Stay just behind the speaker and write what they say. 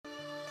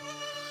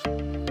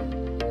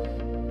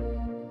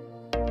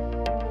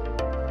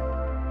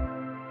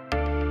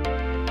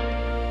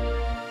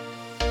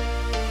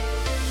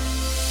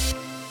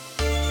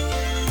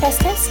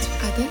Test.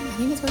 I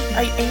think it's working.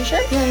 Are you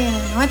sure? Yeah.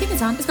 No, I think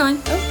it's on. It's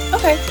going. Oh,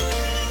 okay.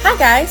 Hi,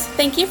 guys.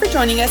 Thank you for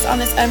joining us on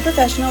this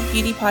unprofessional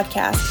beauty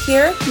podcast.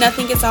 Here,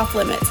 nothing gets off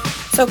limits.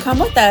 So come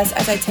with us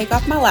as I take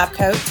off my lab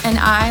coat. And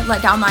I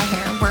let down my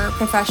hair, where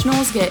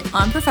professionals get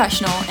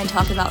unprofessional and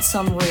talk about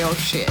some real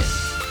shit.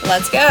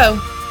 Let's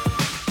go.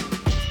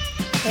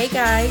 Hey,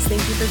 guys.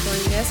 Thank you for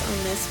joining us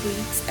on this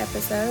week's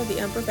episode of the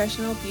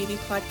Unprofessional Beauty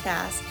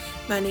Podcast.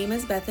 My name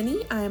is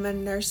Bethany. I am a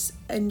nurse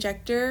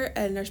injector,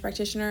 a nurse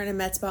practitioner, and a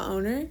med spa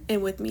owner.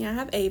 And with me, I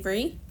have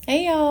Avery.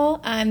 Hey, y'all.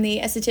 I'm the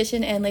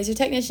esthetician and laser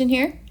technician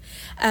here.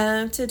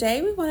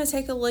 Today, we want to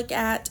take a look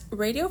at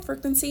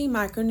radiofrequency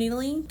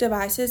microneedling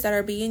devices that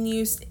are being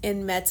used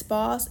in med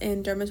spas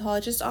and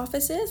dermatologist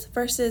offices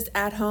versus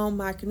at-home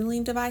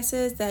microneedling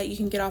devices that you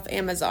can get off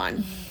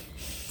Amazon.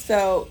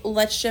 So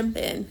let's jump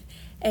in.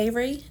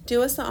 Avery,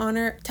 do us the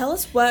honor. Tell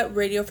us what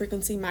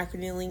radiofrequency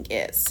microneedling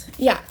is.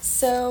 Yeah,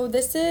 so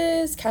this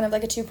is kind of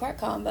like a two-part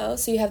combo.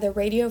 So you have the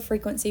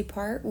radiofrequency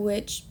part,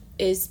 which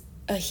is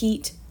a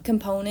heat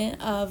component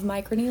of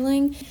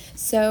microneedling.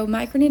 So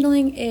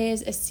microneedling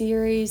is a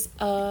series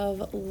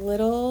of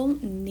little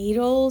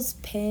needles,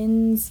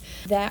 pins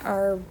that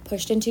are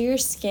pushed into your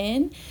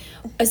skin.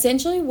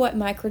 Essentially what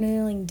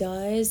microneedling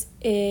does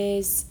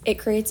is it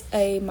creates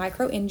a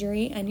micro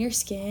injury on your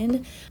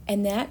skin,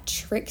 and that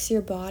tricks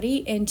your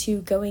body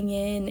into going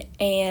in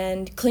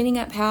and cleaning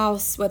up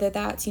house, whether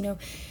that's,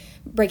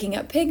 breaking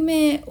up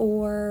pigment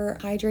or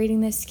hydrating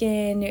the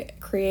skin,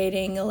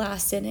 creating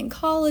elastin and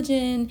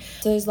collagen.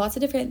 So there's lots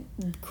of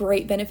different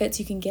great benefits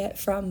you can get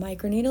from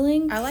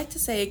microneedling. I like to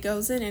say it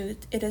goes in and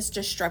it is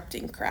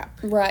disrupting crap.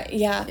 Right,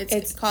 yeah.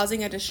 It's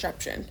causing a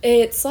disruption.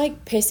 It's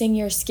like pissing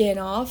your skin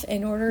off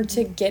in order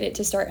to get it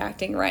to start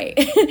acting right.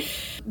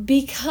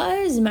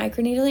 Because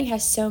microneedling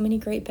has so many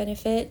great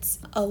benefits,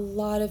 a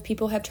lot of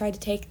people have tried to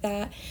take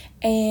that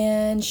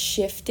and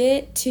shift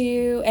it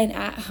to an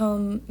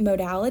at-home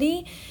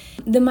modality.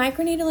 The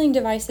microneedling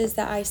devices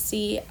that I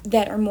see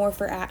that are more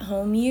for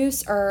at-home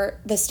use are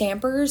the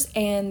stampers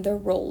and the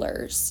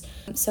rollers.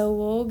 So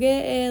we'll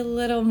get a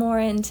little more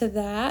into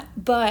that.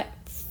 But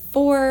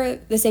for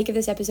the sake of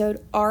this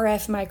episode,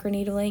 RF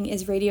microneedling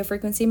is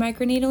radiofrequency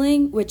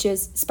microneedling, which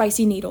is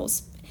spicy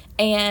needles.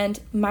 And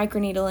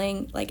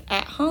microneedling, like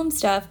at-home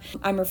stuff,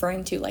 I'm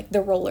referring to like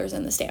the rollers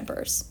and the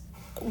stampers.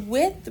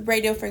 With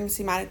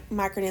radiofrequency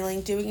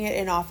microneedling, doing it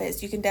in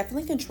office, you can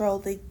definitely control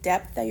the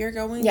depth that you're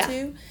going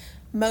to.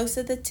 Most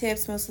of the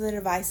tips, most of the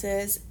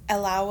devices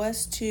allow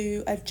us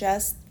to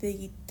adjust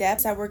the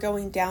depth that we're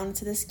going down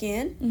into the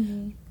skin.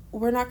 Mm-hmm.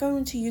 We're not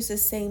going to use the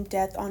same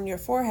depth on your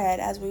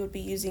forehead as we would be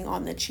using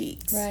on the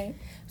cheeks. Right.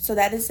 So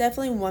that is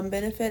definitely one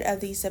benefit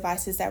of these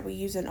devices that we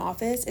use in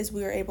office, is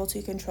we are able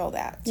to control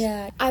that.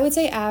 Yeah. I would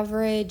say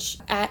average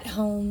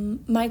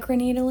at-home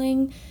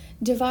microneedling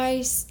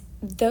device,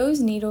 those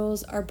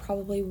needles are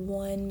probably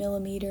 1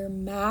 millimeter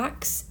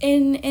max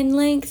in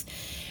length.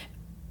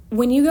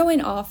 When you go in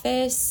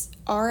office,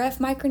 RF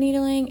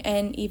microneedling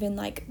and even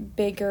like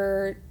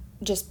bigger,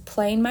 just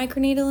plain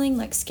microneedling,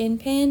 like skin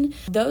pin,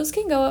 those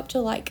can go up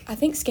to I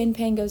think skin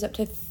pin goes up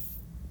to,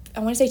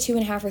 I want to say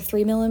 2.5 or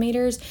 3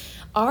 millimeters.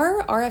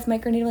 Our RF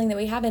microneedling that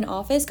we have in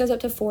office goes up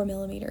to 4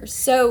 millimeters.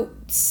 So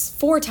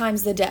 4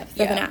 times the depth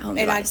of an at-home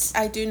device.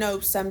 I do know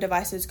some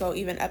devices go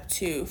even up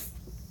to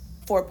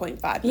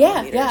 4.5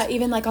 millimeters. Yeah,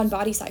 even like on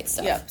body site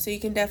stuff. Yep, so you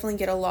can definitely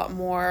get a lot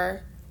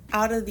more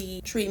out of the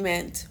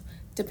treatment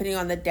depending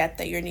on the depth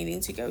that you're needing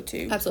to go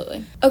to.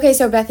 Absolutely. Okay,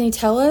 so Bethany,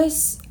 tell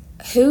us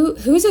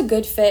who's a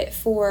good fit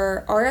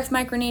for RF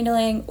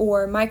microneedling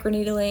or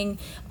microneedling.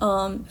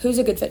 Who's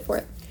a good fit for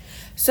it?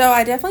 So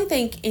I definitely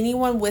think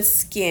anyone with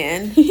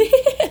skin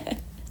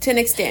to an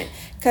extent,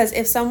 because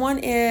if someone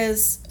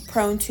is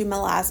prone to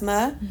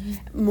melasma,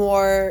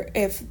 more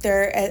if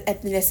their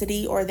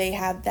ethnicity or they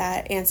have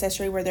that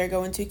ancestry where they're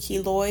going to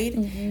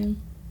keloid,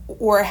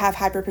 or have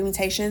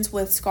hyperpigmentations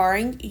with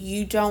scarring,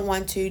 you don't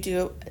want to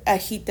do a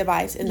heat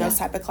device in those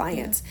type of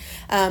clients.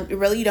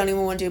 Really, you don't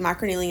even want to do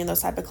microneedling in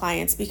those type of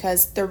clients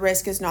because the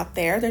risk is not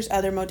there. There's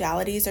other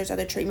modalities, there's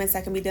other treatments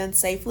that can be done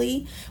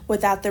safely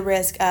without the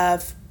risk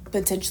of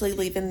potentially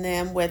leaving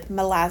them with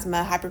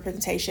melasma,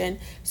 hyperpigmentation,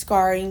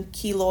 scarring,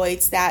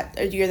 keloids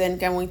that you're then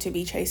going to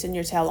be chasing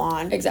your tail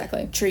on.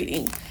 Exactly.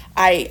 Treating.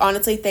 I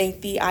honestly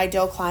think the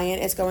ideal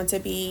client is going to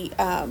be,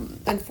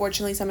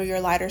 unfortunately, some of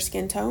your lighter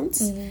skin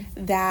tones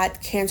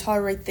that can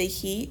tolerate the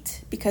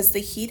heat, because the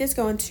heat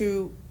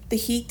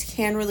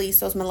can release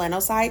those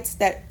melanocytes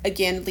that,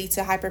 again, lead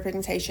to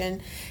hyperpigmentation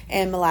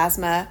and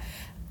melasma.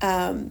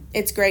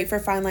 It's great for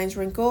fine lines,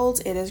 wrinkles.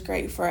 It is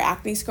great for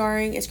acne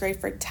scarring. It's great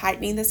for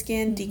tightening the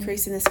skin,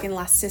 decreasing the skin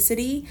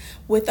elasticity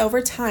with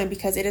over time,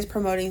 because it is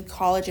promoting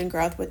collagen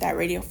growth with that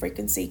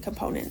radiofrequency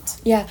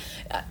component. Yeah.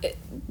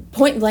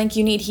 Point blank,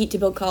 you need heat to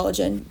build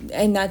collagen.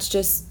 And that's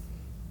just,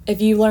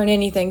 if you learn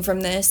anything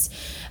from this,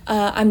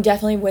 I'm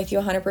definitely with you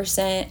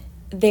 100%.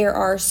 There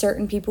are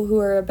certain people who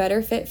are a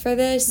better fit for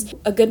this.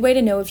 A good way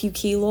to know if you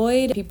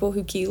keloid, people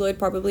who keloid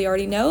probably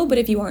already know, but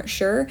if you aren't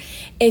sure,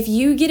 if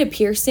you get a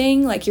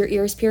piercing, like your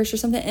ears pierced or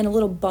something, and a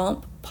little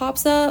bump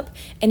pops up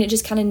and it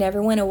just kind of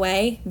never went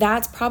away,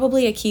 that's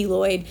probably a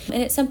keloid.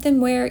 And it's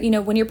something where,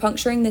 when you're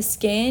puncturing the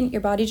skin,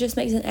 your body just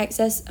makes an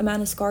excess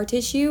amount of scar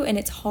tissue, and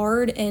it's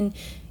hard, and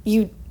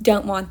you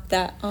don't want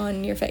that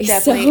on your face.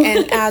 Definitely.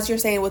 And as you're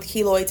saying with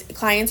keloids,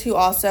 clients who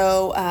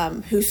also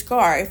who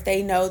scar, if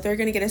they know they're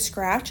going to get a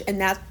scratch and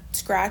that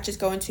scratch is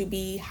going to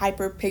be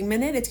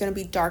hyperpigmented, it's going to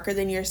be darker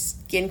than your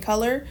skin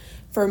color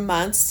for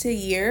months to a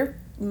year,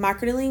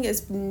 microneedling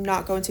is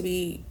not going to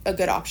be a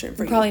good option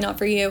for you. Probably not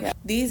for you. Yeah.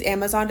 These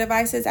Amazon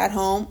devices at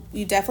home,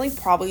 you definitely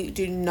probably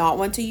do not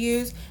want to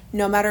use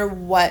no matter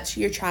what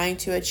you're trying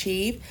to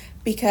achieve,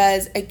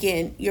 because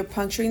again, you're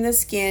puncturing the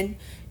skin.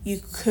 You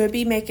could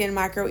be making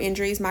micro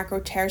injuries, micro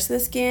tears to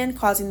the skin,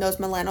 causing those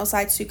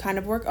melanocytes to kind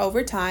of work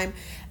overtime,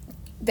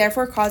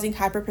 therefore causing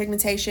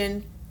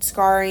hyperpigmentation,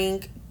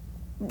 scarring.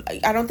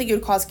 I don't think it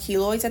would cause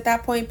keloids at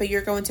that point, but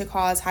you're going to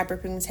cause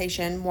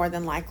hyperpigmentation more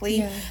than likely.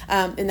 Yeah.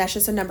 And that's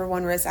just a number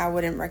one risk I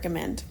wouldn't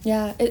recommend.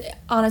 Yeah,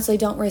 honestly,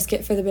 don't risk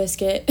it for the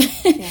biscuit.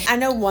 Yeah. I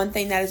know one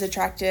thing that is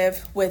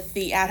attractive with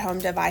the at-home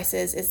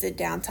devices is the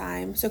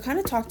downtime. So kind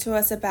of talk to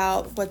us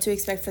about what to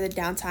expect for the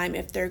downtime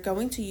if they're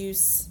going to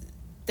use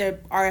the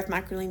RF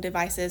microneedling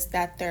devices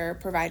that their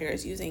provider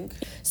is using.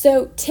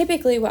 So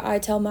typically what I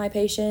tell my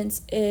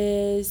patients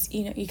is,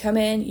 you come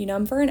in, you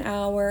numb for an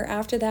hour.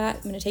 After that,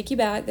 I'm going to take you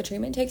back. The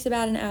treatment takes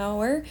about an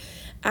hour.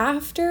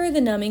 After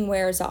the numbing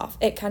wears off,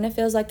 it kind of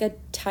feels like a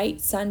tight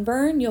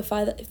sunburn. You'll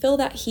feel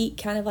that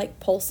heat kind of like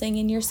pulsing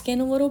in your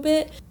skin a little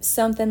bit.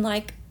 Something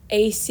like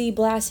AC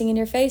blasting in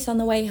your face on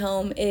the way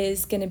home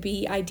is going to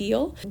be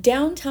ideal.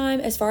 Downtime,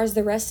 as far as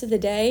the rest of the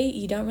day,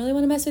 you don't really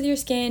want to mess with your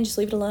skin. Just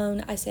leave it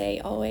alone. I say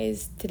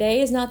always,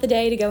 today is not the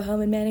day to go home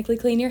and manically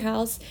clean your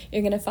house.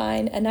 You're going to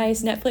find a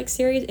nice Netflix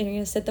series and you're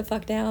going to sit the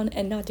fuck down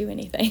and not do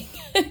anything.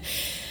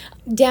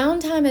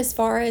 Downtime, as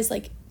far as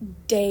like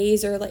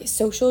days or like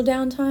social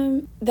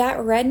downtime, that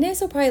redness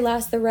will probably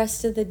last the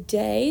rest of the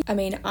day. I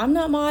mean, I'm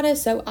not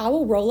modest, so I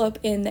will roll up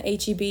in the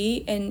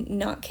HEB and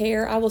not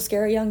care. I will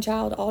scare a young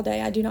child all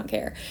day. I do not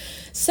care.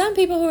 Some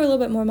people who are a little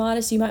bit more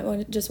modest, you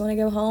might just want to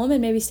go home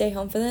and maybe stay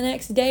home for the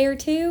next day or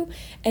two,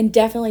 and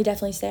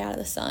definitely stay out of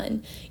the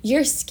sun.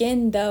 Your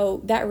skin,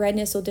 though, that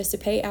redness will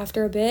dissipate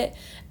after a bit,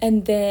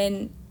 and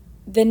then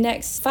the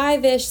next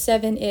 5-ish,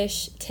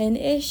 7-ish,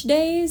 10-ish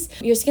days,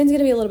 your skin's going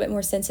to be a little bit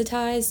more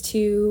sensitized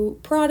to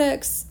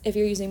products if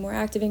you're using more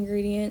active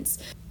ingredients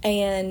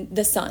and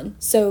the sun.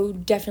 So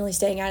definitely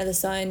staying out of the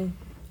sun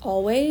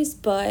always,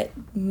 but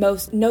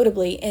most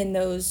notably in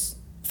those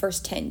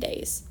first 10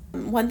 days.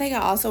 One thing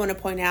I also want to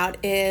point out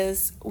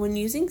is when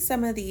using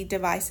some of the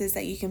devices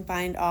that you can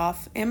find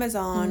off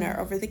Amazon or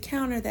over the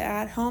counter, the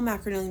at-home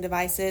microneedling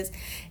devices,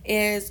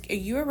 is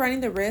you are running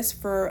the risk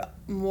for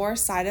more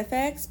side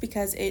effects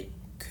because it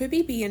could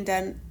be being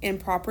done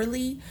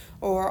improperly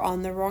or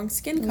on the wrong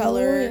skin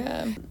color. Ooh,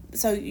 yeah.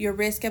 So your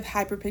risk of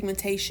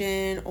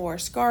hyperpigmentation or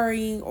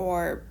scarring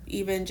or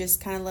even just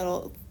kind of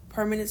little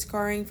permanent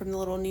scarring from the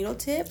little needle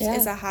tips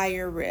is a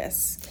higher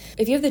risk.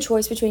 If you have the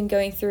choice between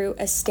going through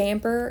a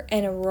stamper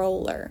and a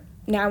roller,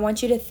 now I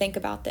want you to think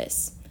about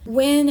this.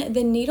 When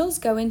the needles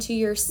go into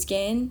your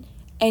skin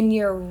and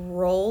you're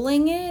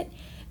rolling it,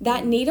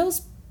 that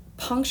needle's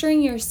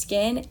puncturing your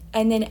skin,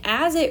 and then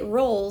as it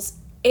rolls,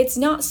 it's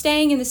not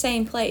staying in the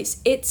same place.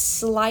 It's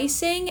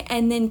slicing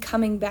and then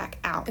coming back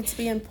out. It's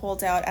being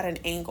pulled out at an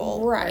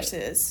angle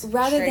versus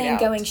rather than out.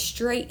 going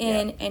straight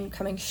in and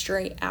coming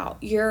straight out.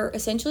 You're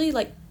essentially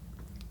like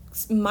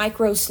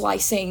micro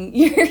slicing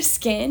your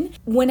skin.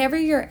 Whenever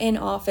you're in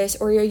office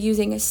or you're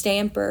using a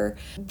stamper,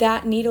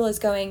 that needle is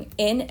going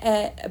in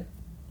at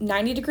a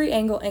 90-degree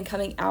angle and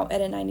coming out at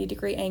a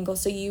 90-degree angle.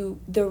 So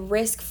the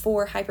risk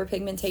for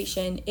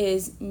hyperpigmentation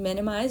is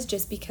minimized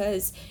just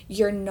because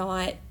you're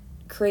not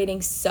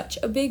creating such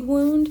a big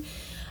wound.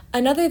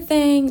 Another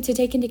thing to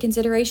take into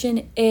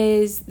consideration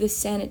is the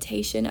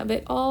sanitation of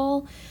it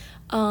all.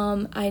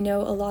 I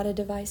know a lot of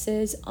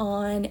devices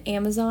on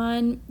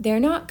Amazon, they're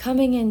not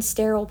coming in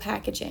sterile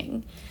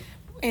packaging.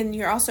 And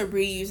you're also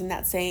reusing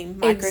that same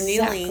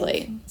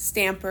microneedling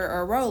stamper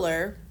or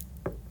roller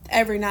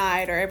every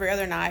night or every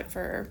other night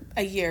for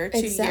a year, 2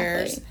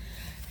 years.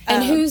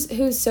 And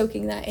who's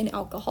soaking that in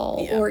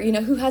alcohol or,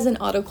 who has an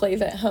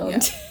autoclave at home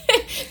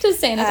to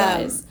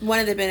sanitize? One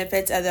of the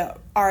benefits of the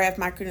RF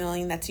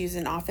microneedling that's used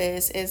in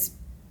office is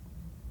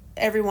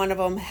every one of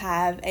them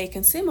have a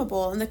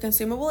consumable, and the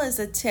consumable is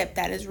a tip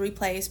that is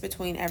replaced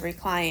between every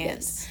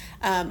client. Yes.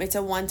 It's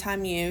a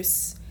one-time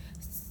use.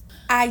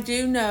 I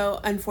do know,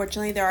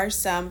 unfortunately, there are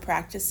some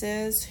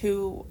practices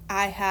who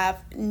I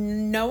have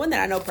no one that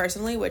I know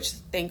personally, which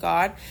thank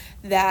God,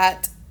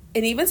 that,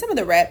 and even some of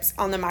the reps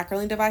on the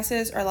microneedling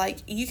devices are like,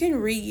 you can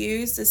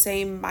reuse the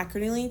same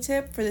microneedling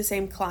tip for the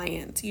same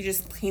client. You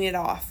just clean it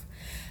off.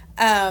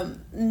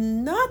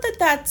 Not that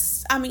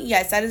that's, I mean,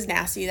 yes, that is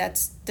nasty.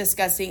 That's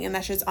disgusting. And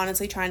that's just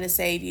honestly trying to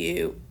save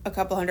you a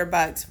couple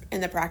 $100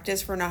 in the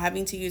practice for not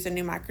having to use a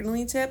new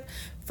microneedling tip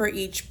for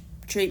each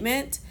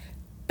treatment.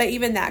 But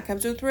even that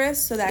comes with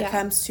risk. So that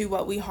comes to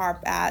what we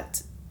harp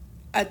at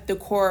the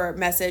core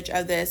message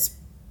of this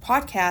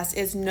podcast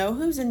is know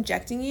who's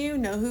injecting you,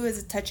 know who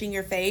is touching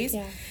your face.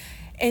 Yeah.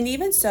 And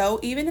even so,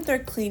 even if they're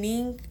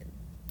cleaning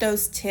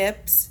those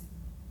tips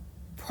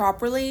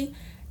properly,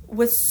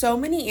 with so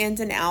many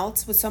ins and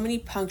outs, with so many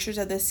punctures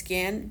of the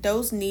skin,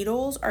 those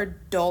needles are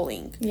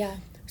dulling. Yeah.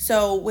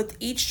 So with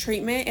each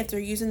treatment, if they're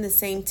using the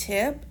same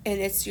tip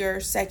and it's your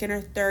second or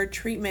third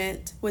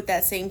treatment with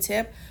that same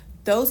tip,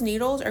 those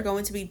needles are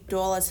going to be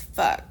dull as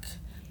fuck.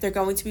 They're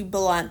going to be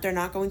blunt. They're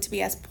not going to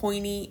be as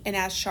pointy and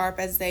as sharp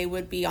as they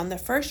would be on the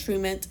first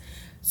treatment.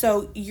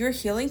 So your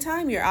healing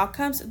time, your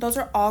outcomes, those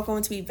are all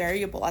going to be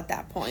variable at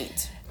that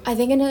point. I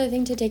think another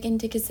thing to take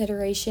into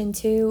consideration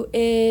too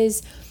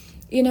is,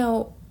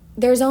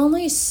 there's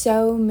only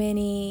so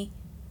many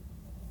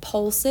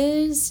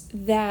pulses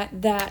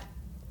that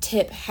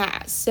tip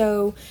has.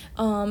 So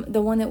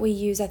the one that we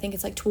use, I think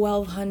it's like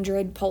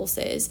 1,200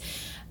 pulses.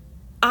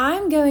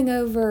 I'm going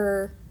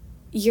over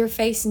your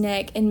face,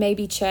 neck, and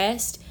maybe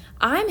chest.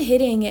 I'm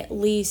hitting at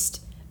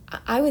least,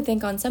 I would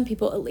think on some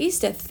people, at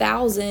least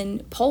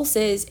 1,000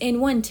 pulses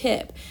in one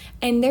tip.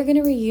 And they're going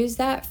to reuse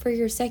that for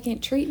your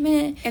second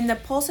treatment. And the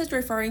pulse is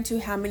referring to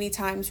how many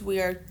times we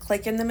are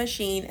clicking the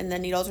machine and the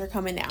needles are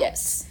coming out.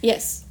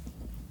 Yes.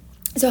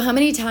 So how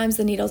many times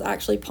the needles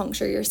actually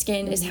puncture your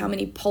skin is how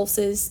many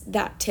pulses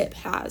that tip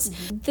has.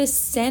 The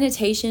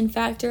sanitation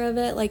factor of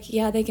it,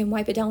 they can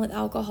wipe it down with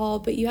alcohol,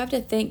 but you have to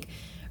think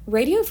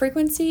radio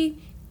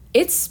frequency,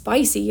 it's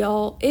spicy,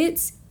 y'all.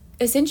 It's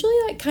essentially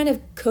like kind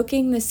of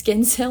cooking the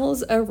skin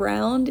cells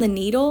around the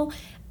needle,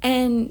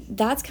 and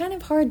that's kind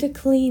of hard to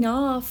clean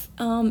off.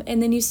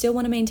 And then you still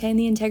want to maintain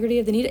the integrity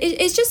of the needle.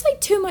 It's just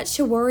like too much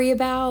to worry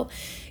about.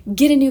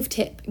 Get a new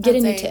tip.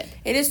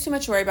 It is too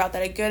much to worry about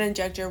that. A good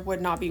injector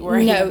would not be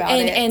worrying about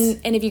it.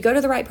 And if you go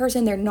to the right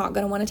person, they're not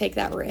going to want to take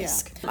that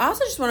risk. Yeah. I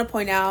also just want to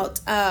point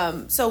out,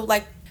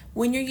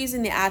 when you're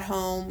using the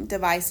at-home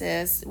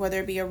devices, whether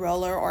it be a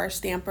roller or a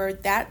stamper,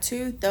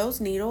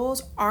 those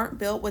needles aren't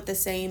built with the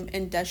same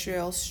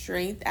industrial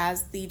strength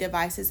as the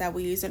devices that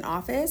we use in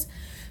office.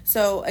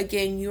 So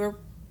again, you're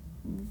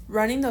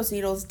running those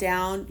needles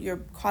down,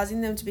 you're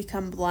causing them to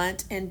become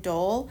blunt and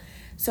dull.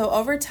 So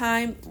over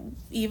time,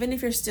 even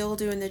if you're still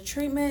doing the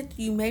treatment,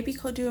 you may be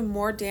doing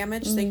more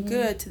damage than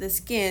good to the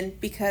skin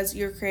because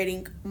you're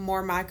creating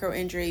more micro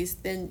injuries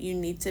than you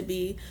need to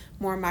be,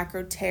 more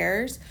micro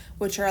tears,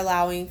 which are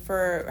allowing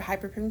for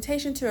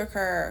hyperpigmentation to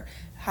occur,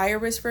 higher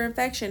risk for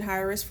infection,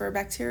 higher risk for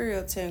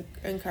bacteria to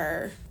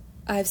occur.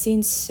 I've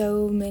seen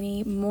so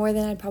many, more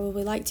than I'd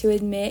probably like to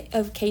admit,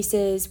 of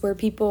cases where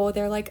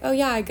they're like, oh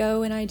yeah, I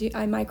go and I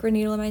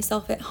microneedle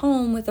myself at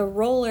home with a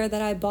roller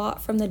that I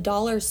bought from the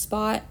dollar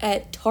spot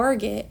at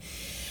Target.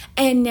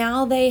 And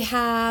now they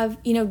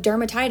have,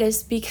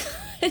 dermatitis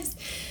because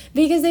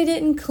they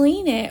didn't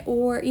clean it,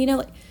 or,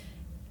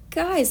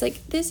 guys,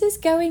 this is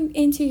going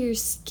into your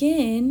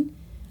skin.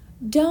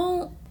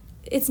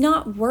 It's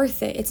not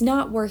worth it. It's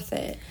not worth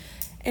it.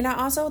 And I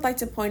also would like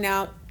to point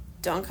out,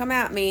 don't come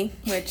at me,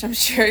 which I'm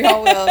sure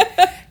y'all will.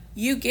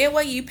 You get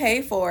what you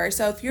pay for.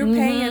 So if you're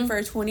paying for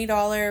a $20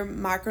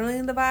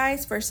 microneedling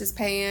device versus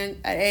paying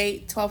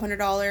an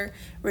 $1,200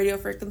 radio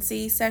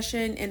frequency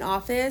session in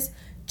office,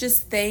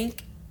 just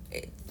think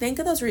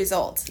of those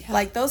results.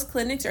 Yeah. Those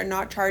clinics are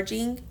not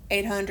charging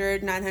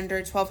 $800,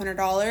 $900,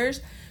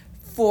 $1,200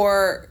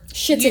 for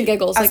shits and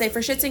giggles. I'll say for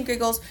shits and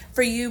giggles,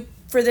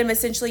 for them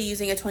essentially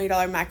using a $20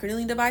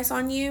 microneedling device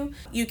on you.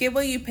 You get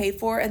what you pay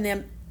for, and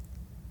then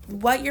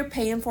what you're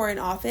paying for in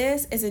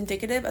office is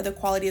indicative of the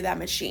quality of that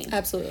machine.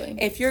 Absolutely.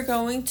 If you're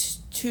going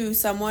to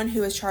someone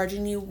who is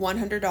charging you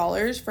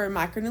 $100 for a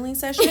microneedling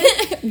session,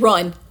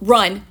 run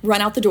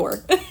out the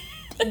door.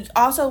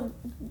 Also,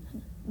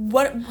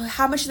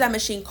 how much does that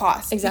machine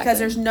cost? Exactly. Because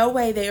there's no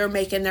way they are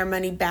making their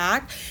money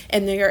back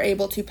and they are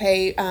able to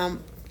pay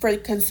for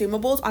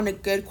consumables on a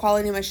good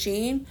quality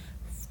machine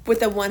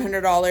with a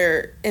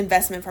 $100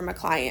 investment from a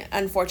client,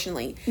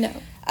 unfortunately. No.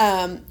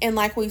 And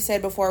like we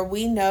said before,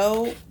 we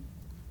know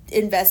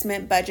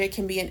investment budget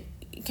can be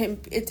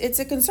it's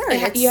a concern. You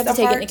have to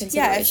take it into consideration.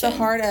 Yeah, it's the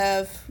heart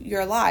of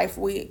your life.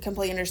 We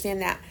completely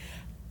understand that.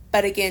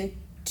 But again,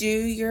 do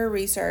your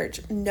research.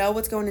 Know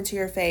what's going into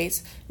your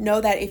face. Know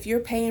that if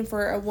you're paying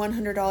for a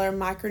 $100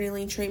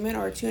 microneedling treatment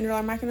or a $200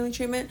 microneedling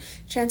treatment,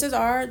 chances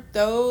are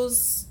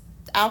those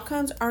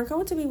outcomes aren't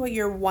going to be what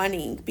you're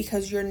wanting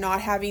because you're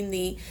not having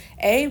the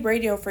A,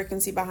 radio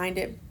frequency behind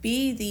it,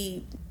 B,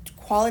 the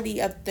quality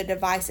of the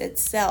device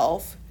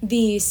itself,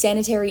 the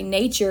sanitary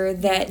nature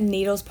that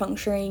needles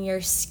puncturing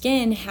your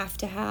skin have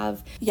to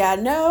have. Yeah,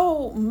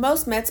 no,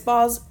 most med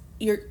spas,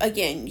 you're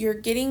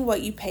getting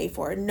what you pay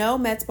for. No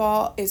med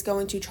spa is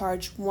going to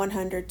charge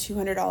 $100,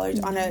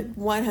 $200 on a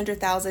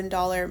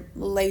 $100,000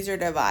 laser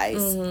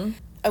device.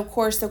 Of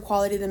course, the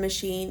quality of the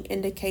machine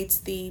indicates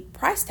the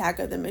price tag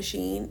of the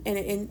machine, and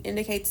it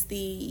indicates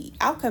the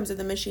outcomes of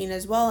the machine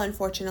as well,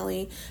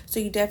 unfortunately.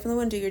 So you definitely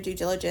want to do your due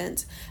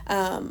diligence.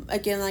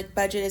 Again,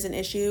 budget is an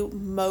issue.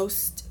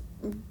 Most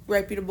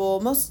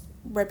reputable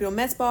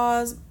med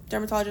spas,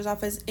 dermatologist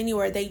office,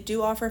 anywhere, they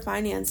do offer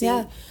financing.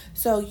 Yeah.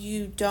 So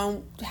you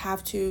don't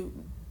have to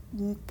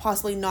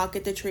possibly not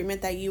get the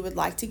treatment that you would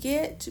like to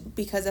get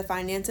because of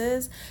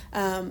finances,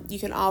 you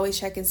can always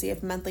check and see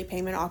if monthly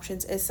payment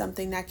options is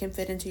something that can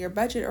fit into your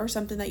budget or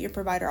something that your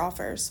provider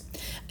offers.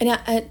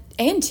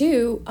 And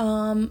too,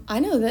 I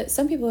know that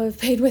some people have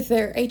paid with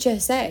their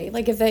HSA.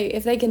 Like if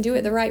they can do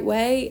it the right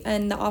way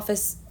and the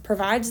office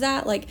provides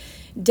that, like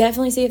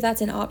definitely see if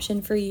that's an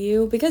option for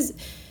you, because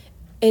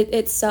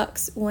it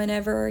sucks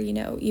whenever,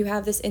 you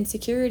have this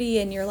insecurity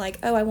and you're like,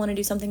 oh, I want to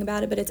do something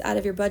about it, but it's out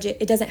of your budget.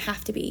 It doesn't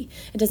have to be.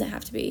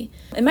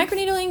 And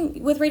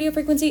microneedling with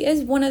radiofrequency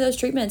is one of those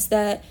treatments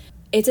that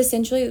it's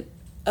essentially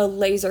a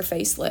laser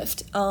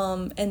facelift.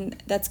 And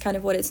that's kind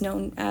of what it's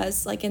known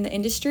as, like, in the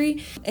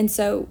industry. And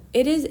so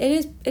it is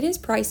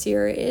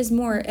pricier. It is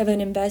more of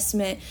an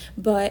investment,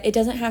 but it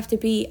doesn't have to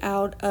be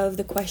out of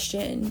the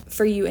question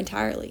for you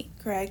entirely.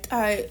 Correct.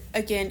 I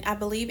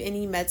believe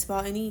any med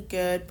spa, any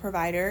good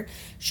provider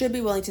should be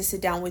willing to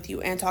sit down with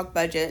you and talk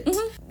budget.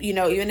 Mm-hmm.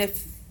 Even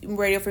if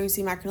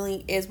radiofrequency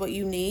microneedling is what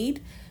you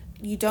need,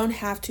 you don't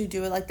have to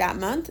do it like that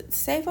month.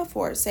 Save up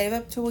for it. Save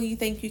up to what you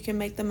think you can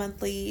make the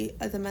monthly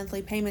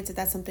payments, if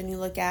that's something you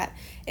look at.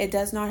 It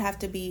does not have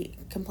to be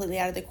completely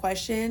out of the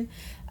question.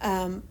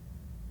 But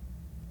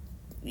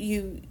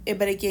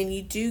again,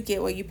 you do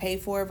get what you pay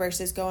for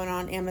versus going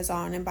on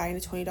Amazon and buying a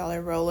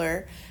 $20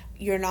 roller.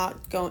 You're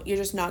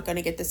just not going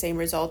to get the same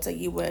results that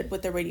you would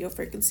with the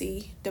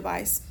radiofrequency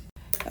device.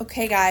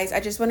 Okay, guys, I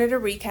just wanted to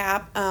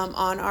recap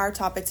on our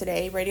topic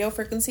today: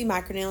 radiofrequency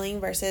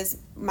microneedling versus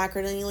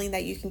microneedling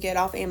that you can get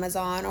off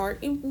Amazon, or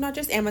not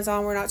just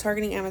Amazon. We're not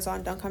targeting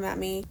Amazon. Don't come at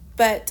me.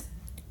 But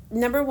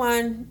number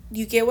one,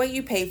 you get what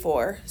you pay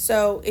for.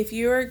 So if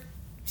you're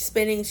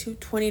spending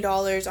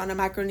 $20 on a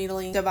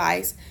microneedling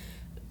device,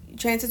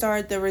 chances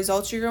are the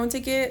results you're going to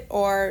get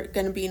are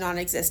going to be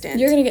non-existent.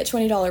 You're going to get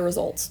 $20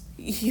 results.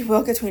 You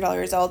will get $20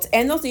 results,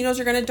 and those needles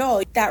are going to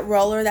dull. That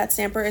roller, that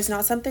stamper is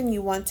not something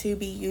you want to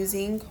be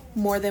using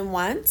more than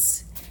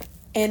once,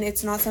 and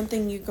it's not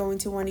something you're going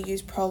to want to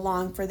use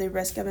prolonged for the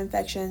risk of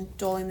infection,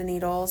 dulling the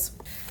needles.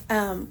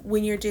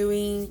 When you're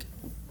doing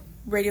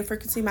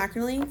radiofrequency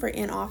microneedling for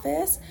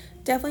in-office,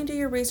 definitely do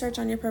your research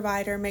on your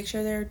provider. Make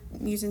sure they're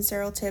using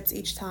sterile tips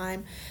each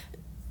time.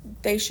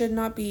 They should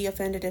not be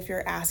offended if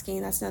you're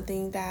asking. That's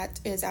nothing that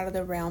is out of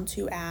the realm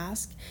to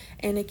ask.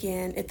 And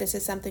again, if this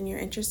is something you're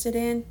interested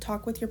in,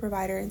 talk with your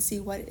provider and see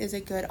what is a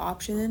good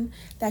option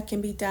that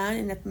can be done.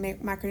 And if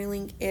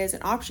microneedling is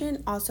an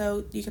option,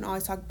 also you can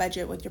always talk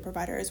budget with your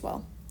provider as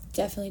well.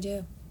 Definitely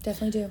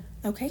do.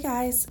 Okay,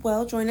 guys.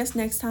 Well, join us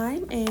next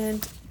time,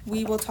 and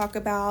we will talk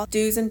about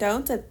do's and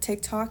don'ts of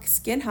TikTok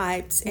skin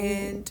hypes.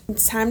 And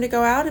it's time to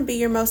go out and be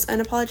your most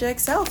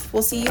unapologetic self.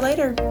 We'll see you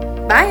later.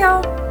 Bye,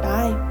 y'all.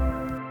 Bye.